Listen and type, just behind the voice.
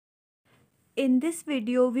In this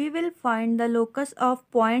video, we will find the locus of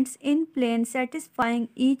points in plane satisfying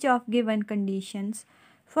each of given conditions.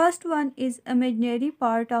 First one is imaginary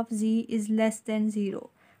part of z is less than 0.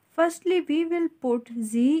 Firstly, we will put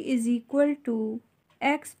z is equal to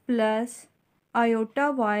x plus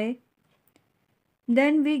iota y.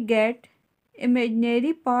 Then we get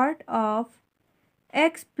imaginary part of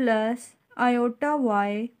x plus iota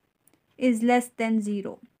y is less than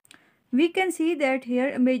 0. We can see that here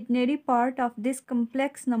imaginary part of this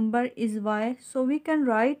complex number is y, so we can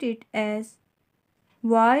write it as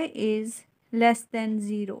y is less than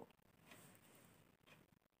 0.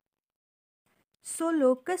 So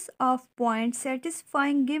locus of point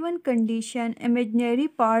satisfying given condition imaginary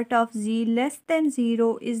part of z less than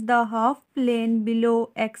 0 is the half plane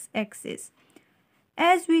below x-axis.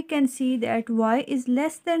 As we can see that y is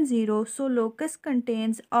less than 0, so locus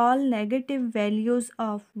contains all negative values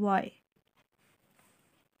of y.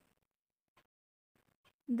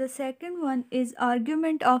 The second one is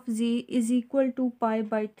argument of z is equal to pi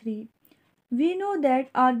by 3. We know that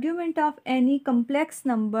argument of any complex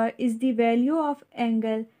number is the value of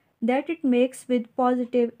angle that it makes with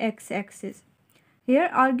positive x-axis. Here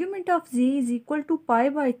argument of z is equal to pi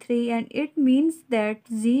by 3 and it means that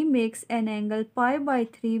z makes an angle pi by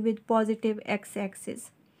 3 with positive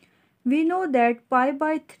x-axis. We know that pi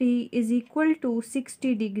by 3 is equal to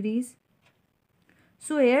 60 degrees.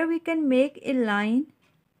 So here we can make a line.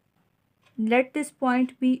 Let this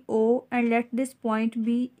point be O and let this point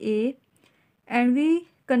be A, and we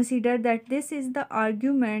consider that this is the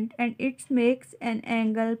argument and it makes an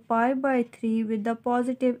angle pi by 3 with the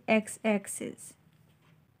positive x-axis.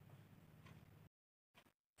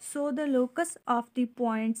 So the locus of the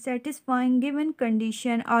point satisfying given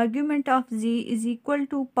condition argument of z is equal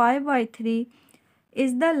to pi by 3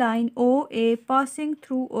 is the line OA passing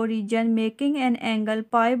through origin making an angle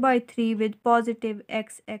pi by 3 with positive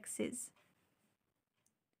x-axis.